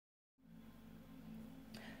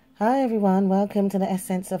Hi everyone, welcome to the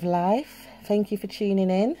Essence of Life. Thank you for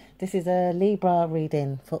tuning in. This is a Libra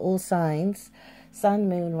reading for all signs, Sun,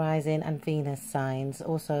 Moon, Rising and Venus signs.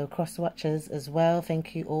 Also cross watchers as well.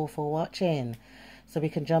 Thank you all for watching. So we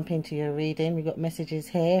can jump into your reading. We've got messages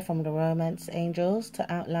here from the romance angels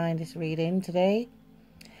to outline this reading today.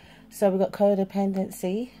 So we've got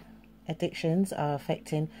codependency. Addictions are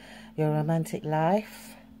affecting your romantic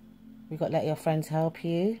life. We've got let your friends help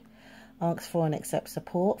you. Ask for and accept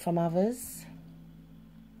support from others.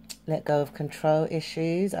 Let go of control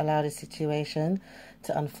issues. Allow the situation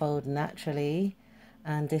to unfold naturally.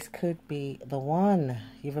 And this could be the one.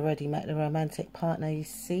 You've already met the romantic partner you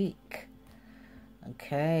seek.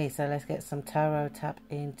 Okay, so let's get some tarot. Tap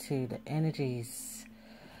into the energies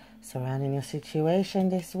surrounding your situation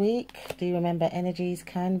this week. Do you remember energies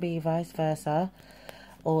can be vice versa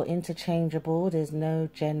or interchangeable? There's no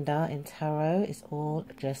gender in tarot. It's all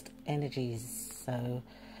just energies. So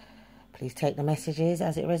please take the messages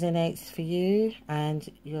as it resonates for you and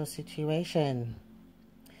your situation.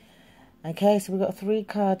 Okay, so we've got a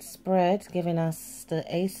 3-card spread giving us the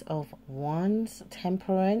Ace of Wands,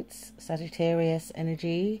 Temperance, Sagittarius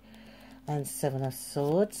energy, and 7 of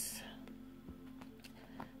Swords.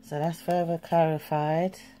 So that's further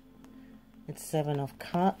clarified. It's 7 of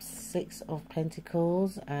Cups, 6 of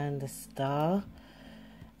Pentacles, and the Star.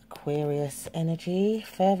 Aquarius energy,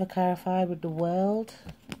 further clarified with the World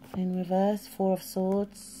in reverse, 4 of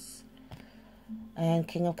Swords, and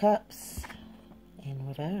King of Cups in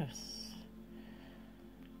reverse.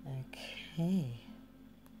 Okay.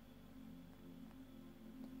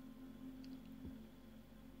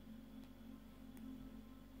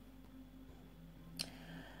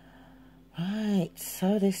 Right,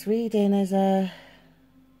 so this reading is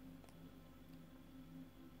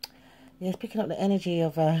it's picking up the energy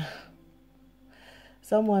of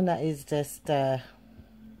someone that is just they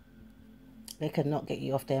could not get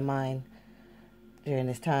you off their mind during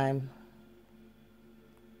this time.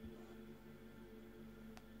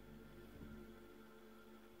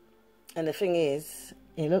 And the thing is,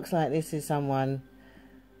 it looks like this is someone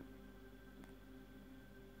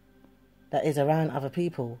that is around other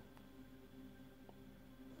people.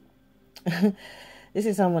 This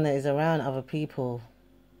is someone that is around other people.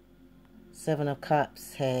 7 of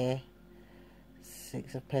Cups here,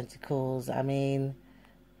 6 of Pentacles. I mean,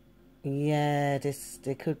 yeah,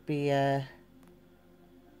 there could be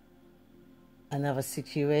another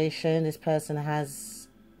situation this person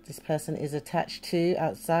is attached to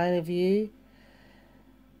outside of you.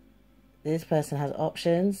 This person has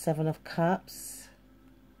options. 7 of Cups.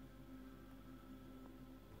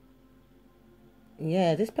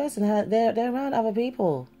 Yeah, this person they're around other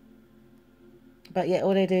people, but yet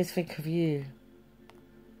all they do is think of you.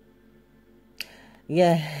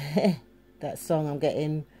 Yeah, that song I'm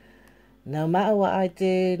getting. No matter what I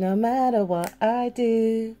do, no matter what I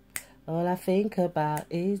do, all I think about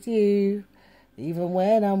is you. Even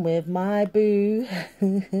when I'm with my boo,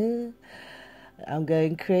 I'm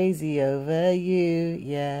going crazy over you.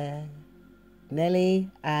 Yeah,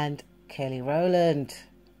 Nelly and Kelly Rowland.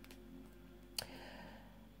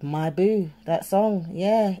 My boo, that song.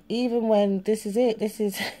 Yeah, even when this is it, this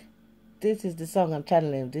is the song I'm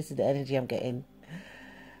channeling. This is the energy I'm getting.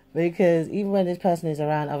 Because even when this person is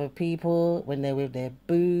around other people, when they're with their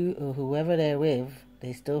boo or whoever they're with,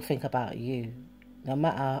 they still think about you. No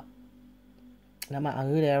matter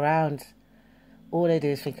who they're around, all they do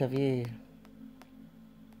is think of you.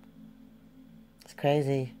 It's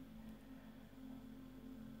crazy.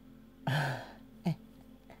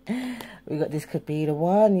 We got this could be the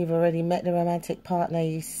one. You've already met the romantic partner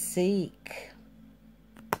you seek.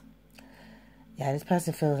 Yeah, this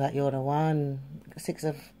person feels like you're the one.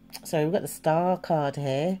 We've got the Star card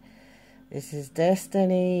here. This is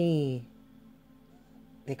destiny.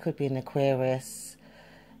 They could be an Aquarius.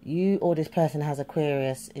 You or this person has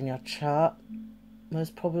Aquarius in your chart.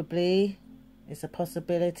 Most probably. It's a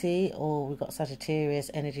possibility. Or we've got Sagittarius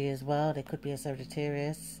energy as well. They could be a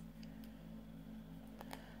Sagittarius.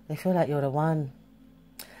 They feel like you're the one.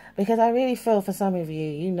 Because I really feel for some of you,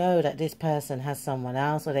 you know that this person has someone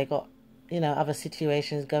else, or they got, other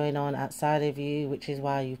situations going on outside of you, which is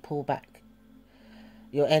why you pull back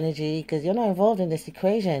your energy, because you're not involved in this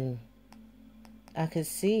equation. I can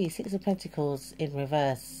see 6 of Pentacles in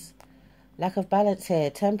reverse. Lack of balance here.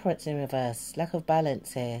 Temperance in reverse. Lack of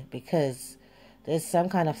balance here, because there's some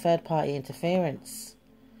kind of third-party interference.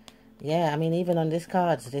 Yeah, I mean, even on this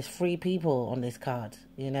card, there's 3 people on this card,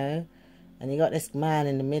 and you got this man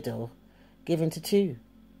in the middle giving to 2,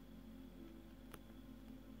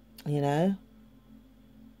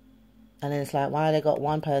 And then it's like, why they got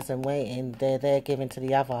one person waiting, they're giving to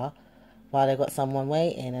the other, while they got someone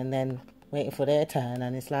waiting and then waiting for their turn.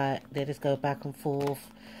 And it's like, they just go back and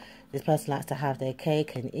forth. This person likes to have their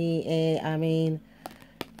cake and eat it. I mean,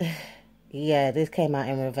 yeah, this came out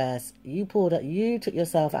in reverse. You took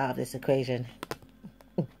yourself out of this equation.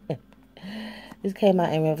 This came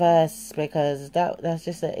out in reverse because that's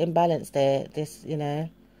just an imbalance there. This,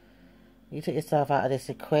 you took yourself out of this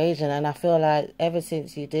equation, and I feel like ever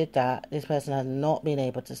since you did that, this person has not been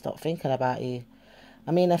able to stop thinking about you.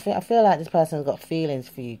 I mean, I feel like this person's got feelings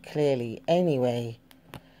for you, clearly. Anyway,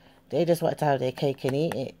 they just wanted to have their cake and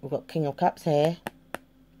eat it. We've got King of Cups here.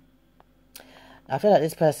 I feel like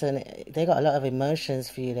this person, they got a lot of emotions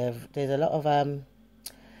for you. There's a lot of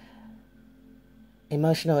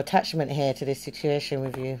emotional attachment here to this situation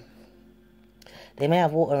with you. They may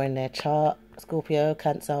have water in their chart, Scorpio,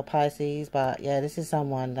 Cancer, Pisces, but yeah, this is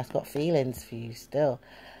someone that's got feelings for you still.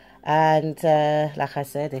 And like I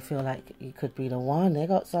said, they feel like you could be the one. They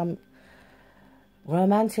got some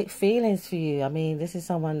romantic feelings for you. I mean, this is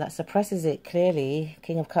someone that suppresses it clearly.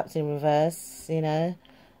 King of Cups in reverse, They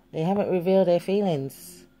haven't revealed their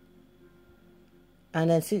feelings.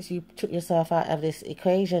 And then since you took yourself out of this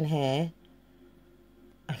equation here,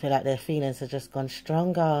 I feel like their feelings have just gone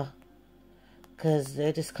stronger. Because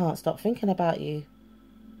they just can't stop thinking about you.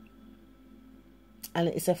 And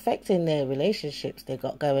it's affecting their relationships they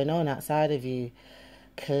got going on outside of you.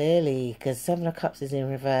 Clearly. Because Seven of Cups is in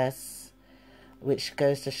reverse. Which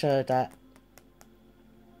goes to show that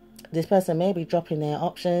this person may be dropping their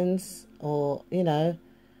options. Or, to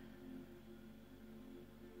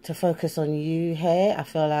focus on you here. I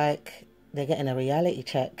feel like they're getting a reality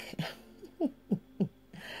check.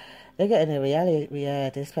 They're getting a reality, yeah,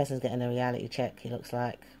 this person's getting a reality check, it looks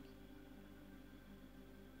like.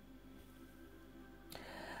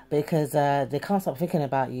 Because they can't stop thinking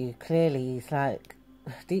about you, clearly. It's like,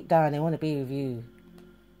 deep down, they want to be with you.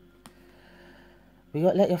 We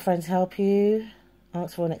got let your friends help you.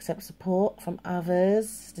 Ask for and accept support from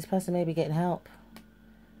others. This person may be getting help.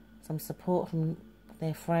 Some support from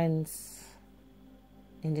their friends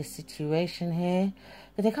in this situation here.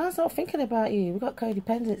 But they can't stop thinking about you. We've got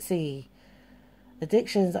codependency.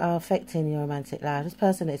 Addictions are affecting your romantic life. This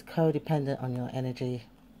person is codependent on your energy.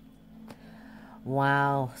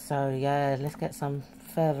 Wow. So, yeah, let's get some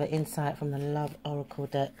further insight from the Love Oracle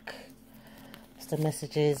deck. It's the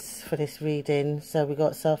messages for this reading. So, we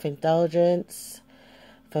got self-indulgence,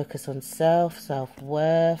 focus on self,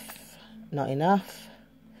 self-worth, not enough,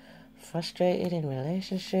 frustrated in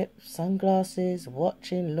relationships, sunglasses,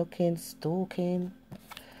 watching, looking, stalking.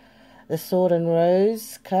 The Sword and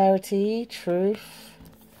Rose, clarity, truth,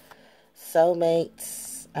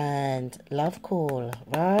 soulmates, and love call.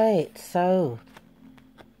 Right, so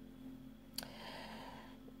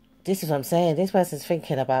this is what I'm saying. This person's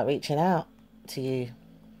thinking about reaching out to you.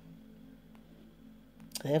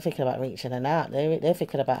 They're thinking about reaching out. They're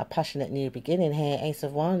thinking about a passionate new beginning here. Ace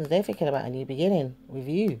of Wands. They're thinking about a new beginning with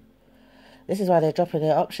you. This is why they're dropping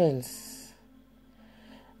their options.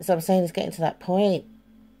 That's what I'm saying. It's getting to that point.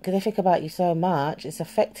 Because they think about you so much, it's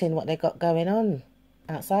affecting what they got going on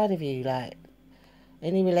outside of you. Like,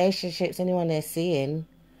 any relationships, anyone they're seeing,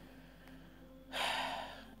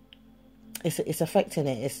 it's affecting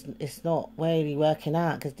it. It's not really working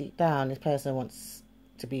out. Because deep down, this person wants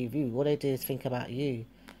to be with you. All they do is think about you.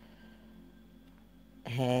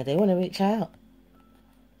 Here, they want to reach out.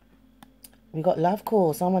 We got love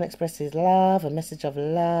call. Someone expresses love, a message of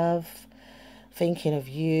love, thinking of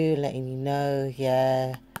you, letting you know,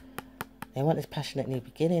 yeah. They want this passionate new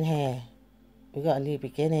beginning here. We got a new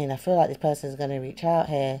beginning. I feel like this person's going to reach out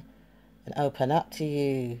here and open up to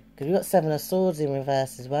you. Because we got Seven of Swords in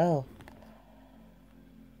reverse as well.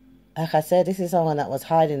 Like I said, this is someone that was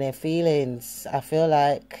hiding their feelings. I feel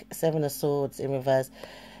like Seven of Swords in reverse.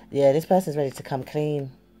 Yeah, this person's ready to come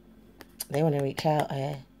clean. They want to reach out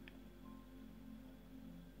here.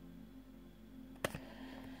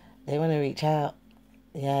 They want to reach out.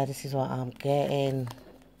 Yeah, this is what I'm getting.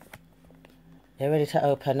 They're ready to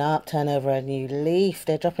open up, turn over a new leaf.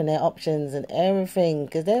 They're dropping their options and everything.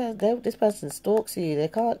 Because this person stalks you. They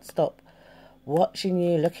can't stop watching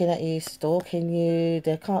you, looking at you, stalking you.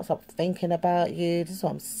 They can't stop thinking about you. This is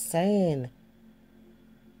what I'm saying.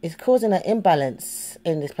 It's causing an imbalance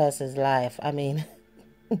in this person's life. I mean,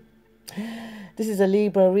 this is a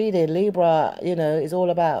Libra reading. Libra, is all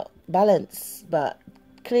about balance. But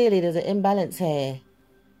clearly there's an imbalance here.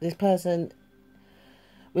 This person...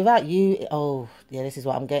 Without you, oh, yeah, this is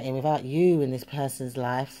what I'm getting. Without you in this person's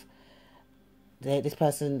life, this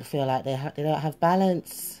person feel like they don't have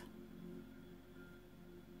balance.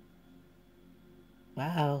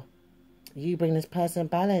 Wow. You bring this person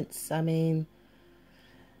balance. I mean,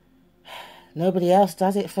 nobody else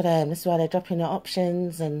does it for them. This is why they're dropping the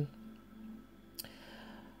options and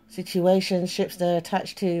situationships they're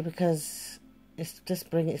attached to, because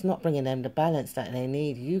it's not bringing them the balance that they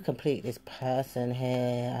need. You complete this person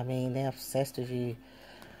here. I mean, they're obsessed with you.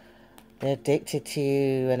 They're addicted to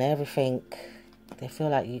you and everything. They feel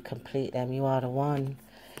like you complete them. You are the one.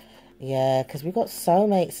 Yeah, because we got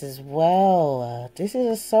soulmates as well. This is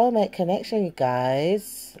a soulmate connection, you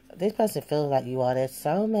guys. This person feels like you are their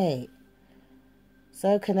soulmate.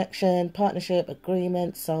 Soul connection, partnership,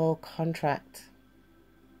 agreement, soul contract.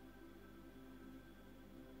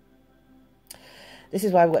 This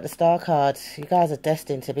is why we got the star card. You guys are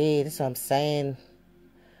destined to be. This is what I'm saying.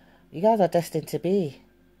 You guys are destined to be.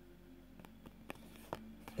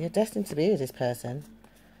 You're destined to be with this person.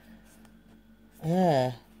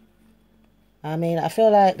 Yeah. I mean, I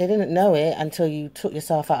feel like they didn't know it until you took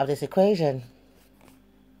yourself out of this equation.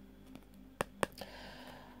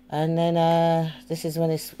 And then this is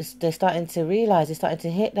when they're starting to realise, it's starting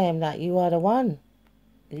to hit them that you are the one.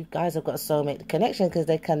 You guys have got a soulmate connection, because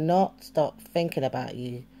they cannot stop thinking about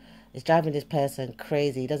you. It's driving this person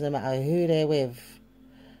crazy. It doesn't matter who they're with.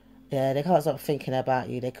 Yeah, they can't stop thinking about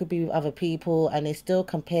you. They could be with other people and they still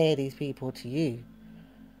compare these people to you.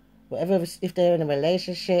 Whatever, if they're in a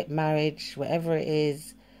relationship, marriage, whatever it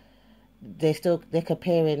is, they're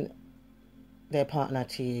comparing their partner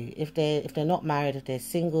to you. If they're not married, if they're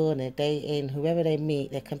single and they're dating, whoever they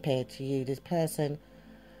meet, they're compared to you. This person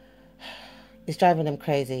is driving them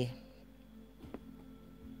crazy.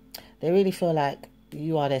 They really feel like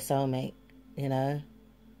you are their soulmate, you know.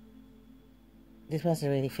 This person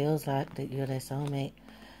really feels like that you're their soulmate.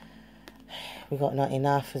 We got not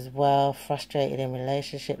enough as well. Frustrated in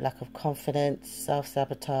relationship, lack of confidence,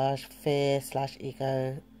 self-sabotage, fear /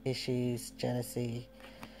 ego issues, jealousy.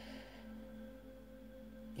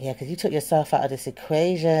 Yeah, because you took yourself out of this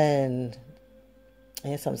equation.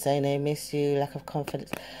 That's what I'm saying. They miss you, lack of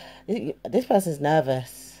confidence. This person's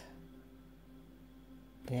nervous.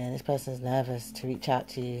 Yeah, this person's nervous to reach out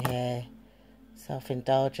to you here.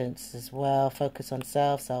 Self-indulgence as well. Focus on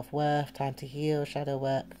self-worth. Time to heal. Shadow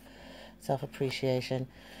work. Self-appreciation.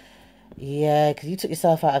 Yeah, because you took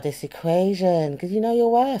yourself out of this equation. Because you know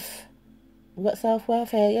your worth. We've got self-worth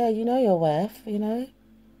here. Yeah, you know your worth, you know.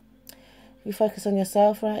 You focus on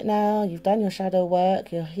yourself right now. You've done your shadow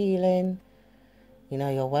work. You're healing. You know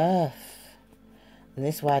your worth. And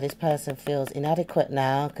this is why this person feels inadequate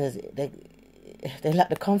now. Because they lack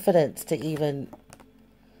the confidence to even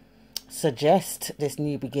suggest this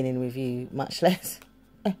new beginning with you, much less.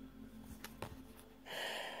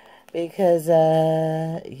 Because,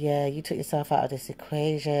 yeah, you took yourself out of this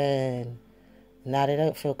equation. Now they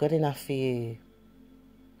don't feel good enough for you.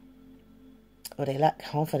 Or they lack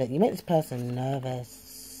confidence. You make this person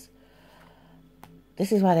nervous.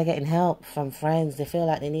 This is why they're getting help from friends. They feel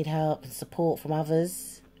like they need help and support from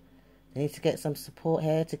others. They need to get some support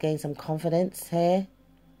here to gain some confidence here.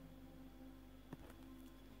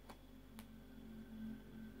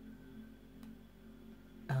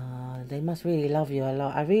 They must really love you a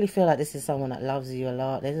lot. I really feel like this is someone that loves you a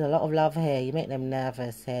lot. There's a lot of love here. You make them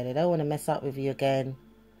nervous here. They don't want to mess up with you again.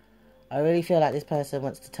 I really feel like this person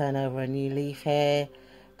wants to turn over a new leaf here.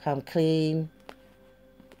 Come clean.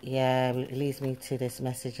 Yeah, it leads me to this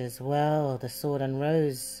message as well. The Sword and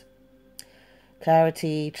Rose.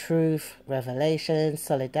 Clarity, truth, revelation,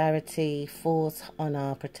 solidarity, force,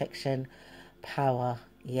 honor, protection, power.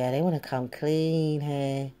 Yeah, they want to come clean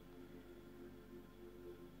here.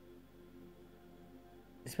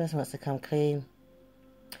 This person wants to come clean.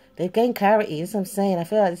 They've gained clarity. That's what I'm saying. I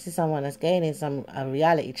feel like this is someone that's gaining a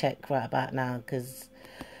reality check right about now, because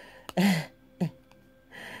they're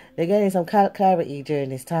gaining some clarity during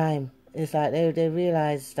this time. It's like they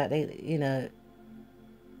realise that you know,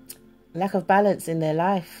 lack of balance in their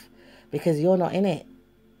life because you're not in it.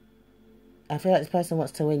 I feel like this person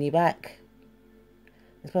wants to win you back.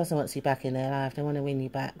 This person wants you back in their life. They want to win you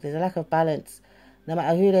back. There's a lack of balance. No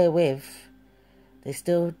matter who they're with, they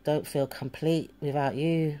still don't feel complete without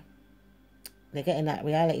you. They're getting that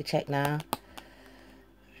reality check now.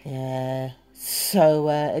 Yeah. So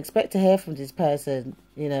expect to hear from this person.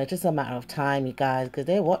 You know, just a matter of time, you guys. Because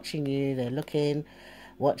they're watching you. They're looking,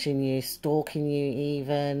 watching you, stalking you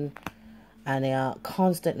even. And they are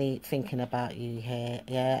constantly thinking about you here.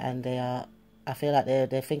 Yeah. And they are, I feel like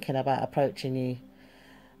they're thinking about approaching you.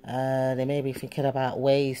 They may be thinking about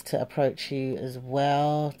ways to approach you as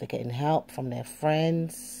well. They're getting help from their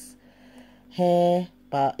friends here.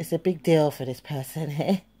 But it's a big deal for this person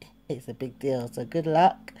here. It's a big deal. So good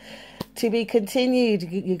luck. To be continued,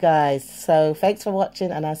 you guys. So thanks for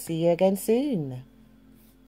watching, and I'll see you again soon.